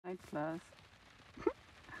Hi, class.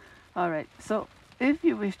 All right. So, if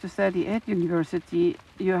you wish to study at university,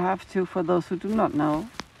 you have to, for those who do not know,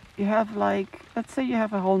 you have like, let's say you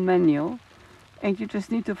have a whole menu, and you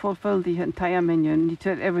just need to fulfill the entire menu. You need to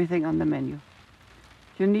have everything on the menu.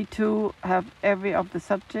 You need to have every of the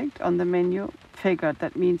subject on the menu figured.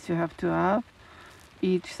 That means you have to have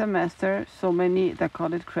each semester so many, they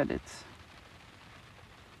call it credits.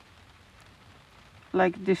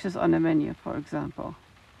 Like dishes on a menu, for example.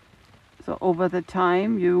 So over the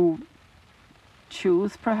time you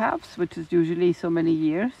choose perhaps, which is usually so many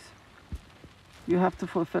years, you have to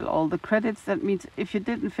fulfill all the credits. That means if you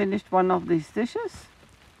didn't finish one of these dishes,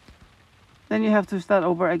 then you have to start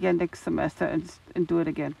over again next semester and do it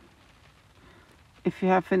again. If you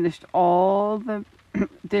have finished all the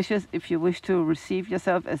dishes, if you wish to receive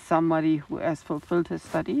yourself as somebody who has fulfilled his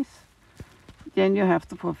studies, then you have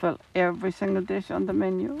to fulfill every single dish on the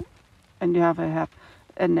menu, and you have to have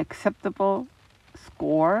an acceptable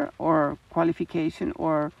score or qualification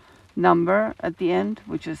or number at the end,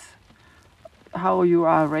 which is how you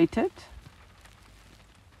are rated.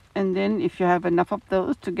 And then if you have enough of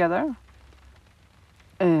those together,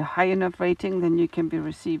 a high enough rating, then you can be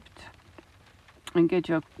received and get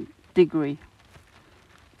your degree.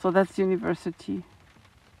 So that's university.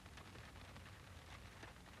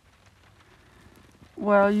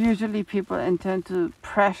 Well, usually people intend to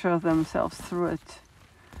pressure themselves through it,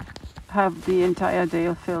 have the entire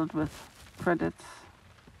day filled with credits.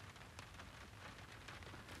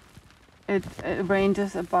 It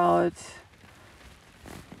ranges about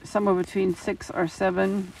somewhere between 6 or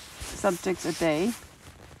 7 subjects a day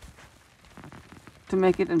to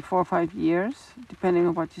make it in 4 or 5 years, depending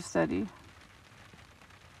on what you study.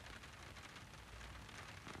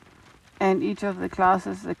 And each of the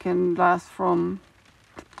classes that can last from,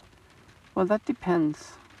 well, that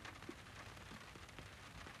depends.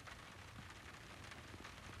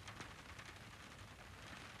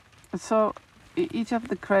 So each of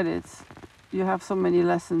the credits, you have so many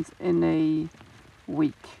lessons in a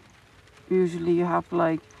week. Usually you have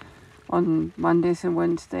like on Mondays and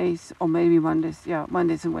Wednesdays, or maybe Mondays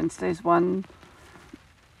and Wednesdays, one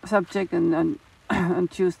subject, and then on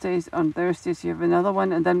Tuesdays, on Thursdays you have another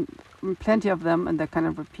one, and then plenty of them, and they kind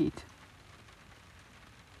of repeat.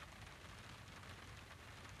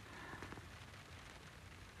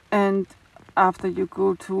 And after you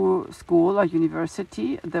go to school or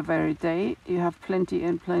university, the very day, you have plenty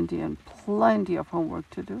of homework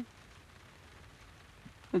to do.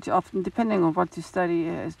 Which often, depending on what you study,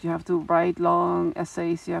 is you have to write long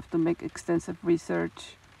essays, you have to make extensive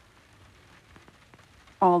research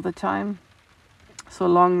all the time. So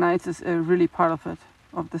long nights is really part of it,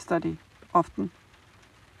 of the study, often.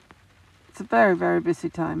 It's a very, very busy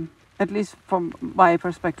time, at least from my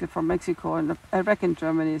perspective from Mexico, and I reckon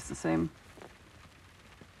Germany is the same.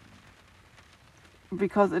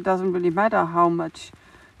 Because it doesn't really matter how much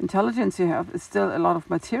intelligence you have, it's still a lot of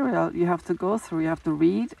material you have to go through. You have to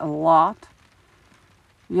read a lot.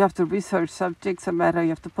 You have to research subjects a matter. You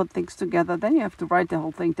have to put things together. Then you have to write the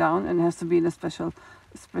whole thing down, and it has to be in a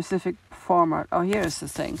specific format. Oh, here's the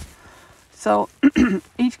thing. So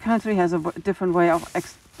each country has a different way of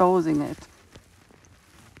exposing it.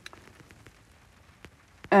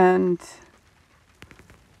 And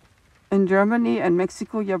in Germany and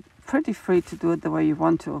Mexico, you're pretty free to do it the way you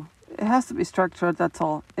want to. It has to be structured, that's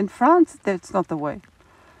all. In France, that's not the way.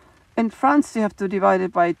 In France, you have to divide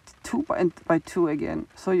it by 2 again.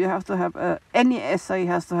 So you have to have any essay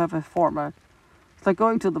has to have a format. It's like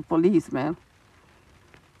going to the police, man.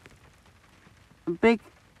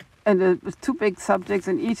 With 2 big subjects,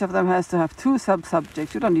 and each of them has to have 2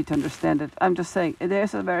 sub-subjects. You don't need to understand it. I'm just saying,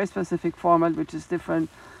 there's a very specific format which is different,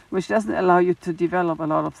 which doesn't allow you to develop a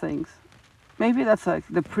lot of things. Maybe that's like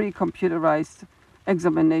the pre-computerized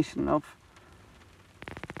examination of,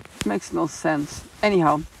 makes no sense.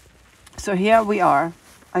 Anyhow, so here we are,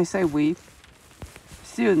 I say we,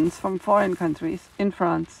 students from foreign countries in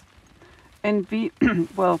France, and we,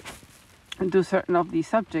 well, do certain of these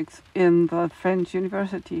subjects in the French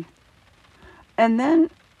university. And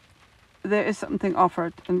then there is something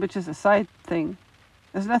offered, and which is a side thing.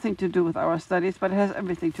 It has nothing to do with our studies, but it has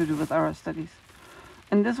everything to do with our studies.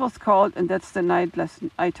 And this was called, and that's the night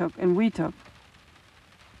lesson I took and we took.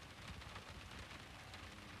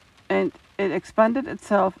 And it expanded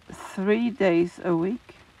itself 3 days a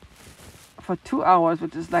week for 2 hours,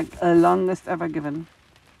 which is like the longest ever given.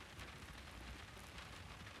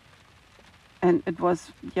 And it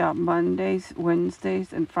was, Mondays,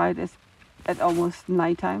 Wednesdays, and Fridays at almost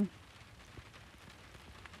nighttime.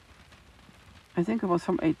 I think it was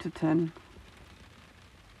from 8 to 10.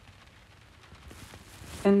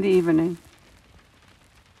 in the evening.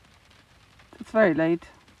 It's very late,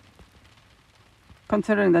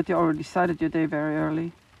 considering that you already started your day very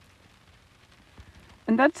early.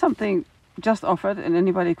 And that's something just offered, and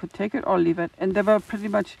anybody could take it or leave it. And there were pretty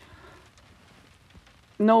much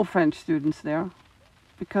no French students there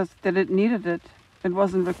because they didn't needed it. It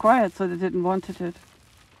wasn't required, so they didn't wanted it.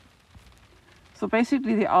 So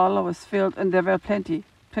basically the aula was filled, and there were plenty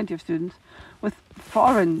of students, with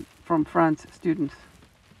foreign from France students,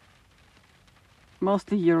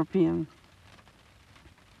 mostly European.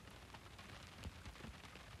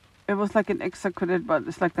 It was like an extra credit, but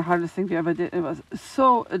it's like the hardest thing we ever did. It was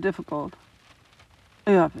so difficult.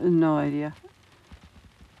 You have no idea.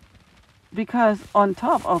 Because on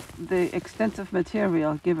top of the extensive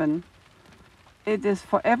material given, it is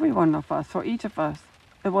for every one of us, for each of us,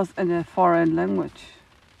 it was in a foreign language.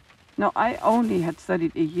 Now, I only had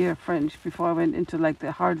studied a year French before I went into like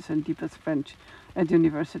the hardest and deepest French at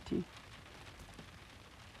university.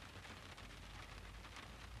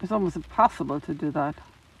 It's almost impossible to do that.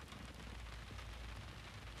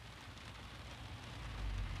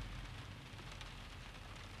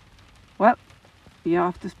 Well, you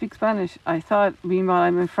have to speak Spanish. I thought, meanwhile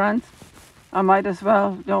I'm in France, I might as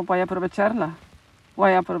well, voy a aprovecharla.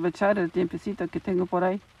 Voy a aprovechar el tiempecito que tengo por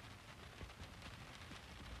ahí.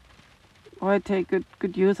 I take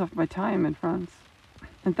good use of my time in France.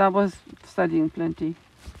 And that was studying plenty.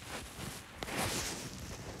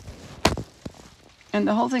 And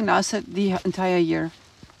the whole thing lasted the entire year.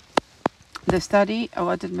 The study,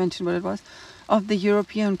 I didn't mention what it was, of the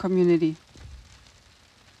European community.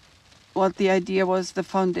 What the idea was, the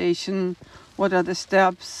foundation, what are the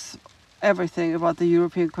steps, everything about the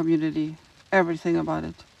European community, everything about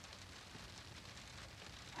it.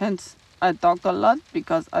 Hence, I talk a lot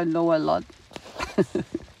because I know a lot.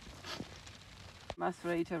 Must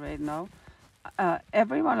reiterate now,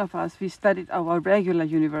 every one of us, we studied our regular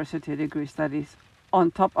university degree studies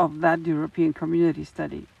on top of that European community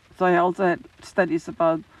study. So I also had studies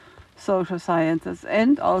about social sciences,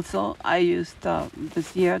 and also I used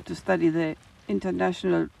this year to study the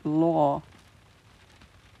international law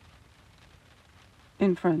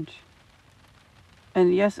in French.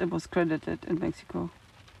 And yes, it was credited in Mexico,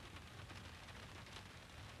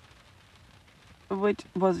 which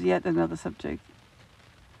was yet another subject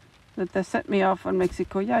that they sent me off on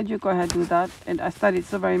Mexico. Yeah, you go ahead, do that. And I studied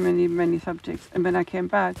so very many subjects. And when I came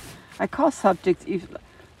back, I call subjects,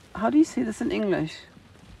 how do you say this in English?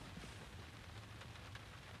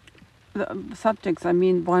 The subjects, I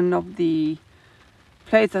mean one of the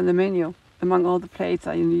plates on the menu. Among all the plates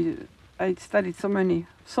I studied so many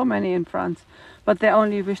in France, but they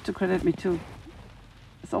only wished to credit me two.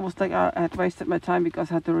 It's almost like I had wasted my time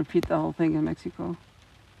because I had to repeat the whole thing in Mexico.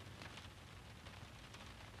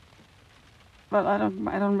 But I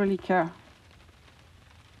don't really care.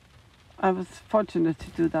 I was fortunate to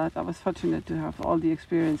do that. I was fortunate to have all the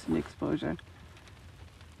experience and the exposure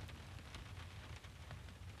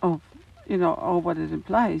of, all what it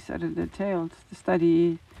implies, that it entails, the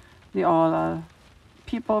study,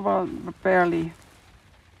 people were barely,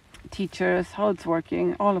 teachers, how it's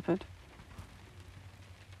working, all of it.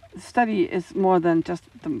 The study is more than just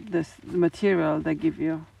the material they give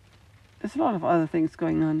you. There's a lot of other things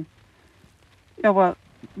going on. Yeah, well,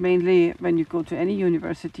 mainly when you go to any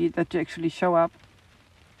university, that you actually show up,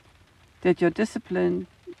 that you're disciplined,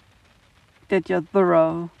 that you're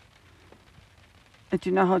thorough, that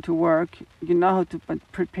you know how to work, you know how to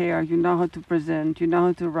prepare, you know how to present, you know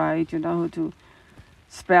how to write, you know how to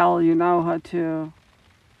spell, you know how to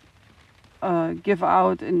give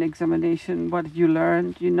out an examination what you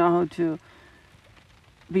learned, you know how to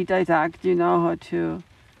be didactic, you know how to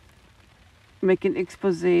make an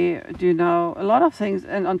expose, you know, a lot of things.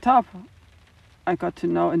 And on top, I got to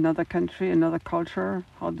know another country, another culture,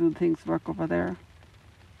 how do things work over there.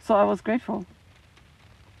 So I was grateful.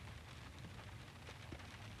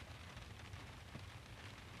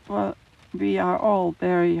 Well, we are all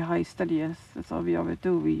very high studiers. That's all we ever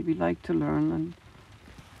do. We like to learn, and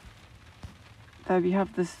that we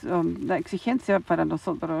have this la exigencia para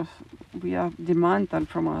nosotros. We have demand that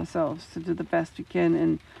from ourselves to do the best we can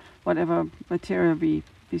in whatever material we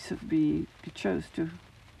chose to.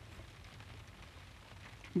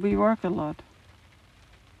 We work a lot.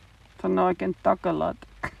 So now I can talk a lot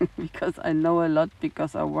because I know a lot,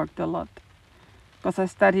 because I worked a lot, because I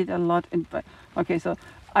studied a lot. Okay, so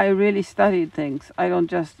I really studied things. I don't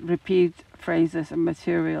just repeat phrases and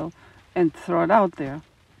material and throw it out there.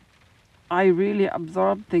 I really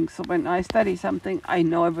absorb things. So when I study something, I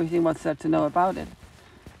know everything what's there to know about it.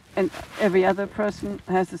 And every other person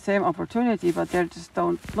has the same opportunity, but they just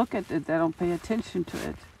don't look at it. They don't pay attention to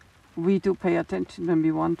it. We do pay attention when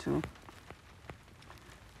we want to.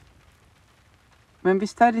 When we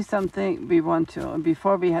study something, we want to. And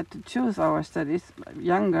before we had to choose our studies,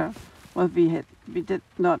 younger, well, we did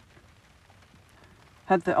not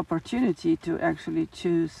have the opportunity to actually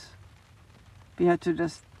choose. We had to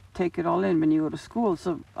just take it all in when you go to school.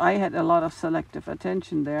 So I had a lot of selective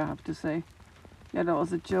attention there, I have to say. Yeah, that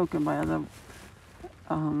was a joke in my other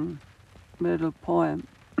little poem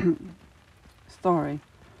story.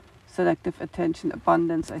 Selective attention,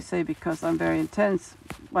 abundance, I say, because I'm very intense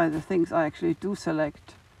by the things I actually do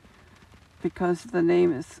select. Because the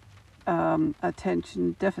name is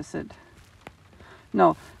attention deficit.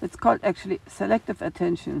 No, it's called actually selective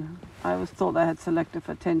attention. I was told I had selective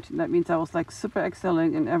attention. That means I was like super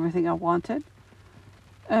excelling in everything I wanted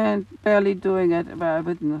and barely doing it, but I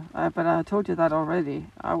wouldn't. But I told you that already.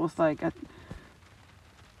 I was like,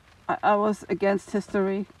 I was against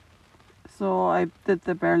history, so I did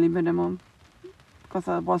the barely minimum because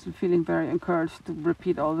I wasn't feeling very encouraged to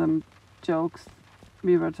repeat all them jokes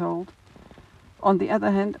we were told. On the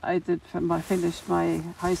other hand, I finished my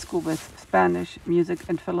high school with Spanish, music,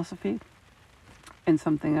 and philosophy, and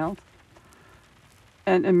something else.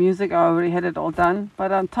 And in music, I already had it all done.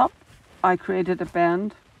 But on top, I created a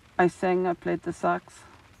band. I sang, I played the sax,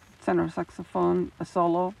 tenor saxophone, a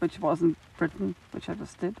solo, which wasn't written, which I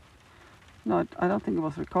just did. No, I don't think it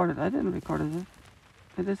was recorded. I didn't record it.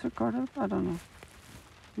 It is recorded? I don't know.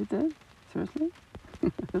 You did? Seriously?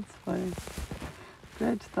 That's funny.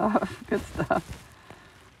 Great stuff. Good stuff.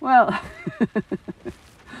 Well,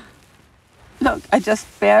 look, I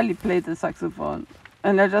just barely played the saxophone.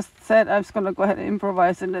 And I just said I was going to go ahead and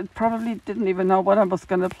improvise, and I probably didn't even know what I was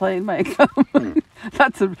going to play in my exam.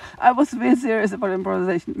 I was very serious about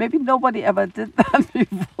improvisation. Maybe nobody ever did that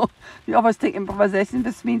before. You always think improvisation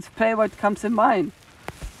just means play what comes in mind.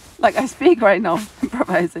 Like I speak right now,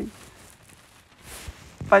 improvising.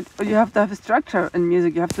 But you have to have a structure in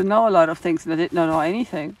music. You have to know a lot of things, and I didn't know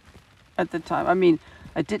anything at the time. I mean,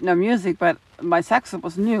 I did know music, but my saxophone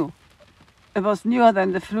was new. It was newer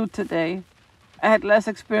than the flute today. I had less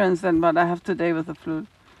experience than what I have today with the flute.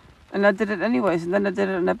 And I did it anyways, and then I did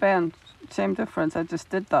it in a band. Same difference, I just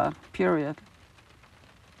did that, period.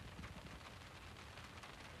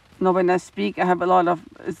 No, when I speak, I have a lot of,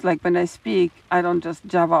 it's like when I speak, I don't just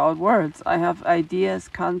jabber out words. I have ideas,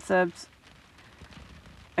 concepts.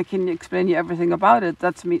 I can explain you everything about it.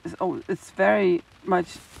 That's me. It's very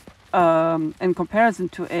much in comparison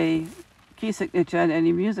to a key signature in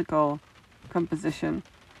any musical composition.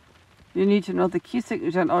 You need to know the key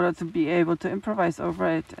signature in order to be able to improvise over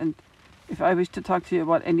it. And if I wish to talk to you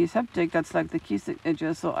about any subject, that's like the key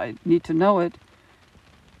signature, so I need to know it.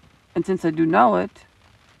 And since I do know it,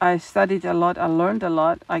 I studied a lot, I learned a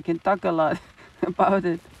lot, I can talk a lot about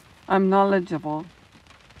it. I'm knowledgeable.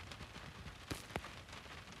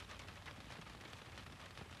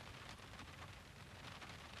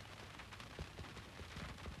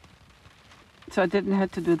 So I didn't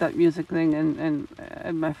have to do that music thing in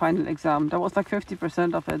my final exam. That was like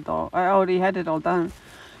 50% of it though. I already had it all done.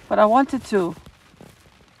 But I wanted to.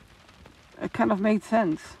 It kind of made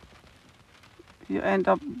sense. If you end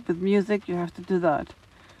up with music, you have to do that.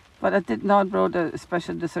 But I did not write a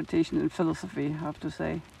special dissertation in philosophy, I have to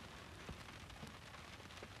say.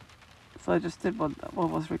 So I just did what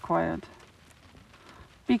was required.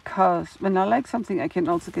 Because when I like something, I can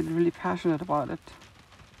also get really passionate about it.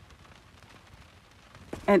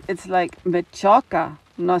 And it's like, me choca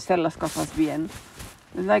no hacer las cosas bien.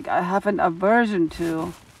 It's like I have an aversion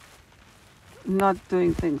to not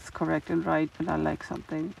doing things correct and right when I like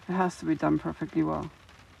something. It has to be done perfectly well.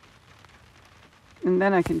 And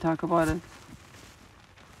then I can talk about it.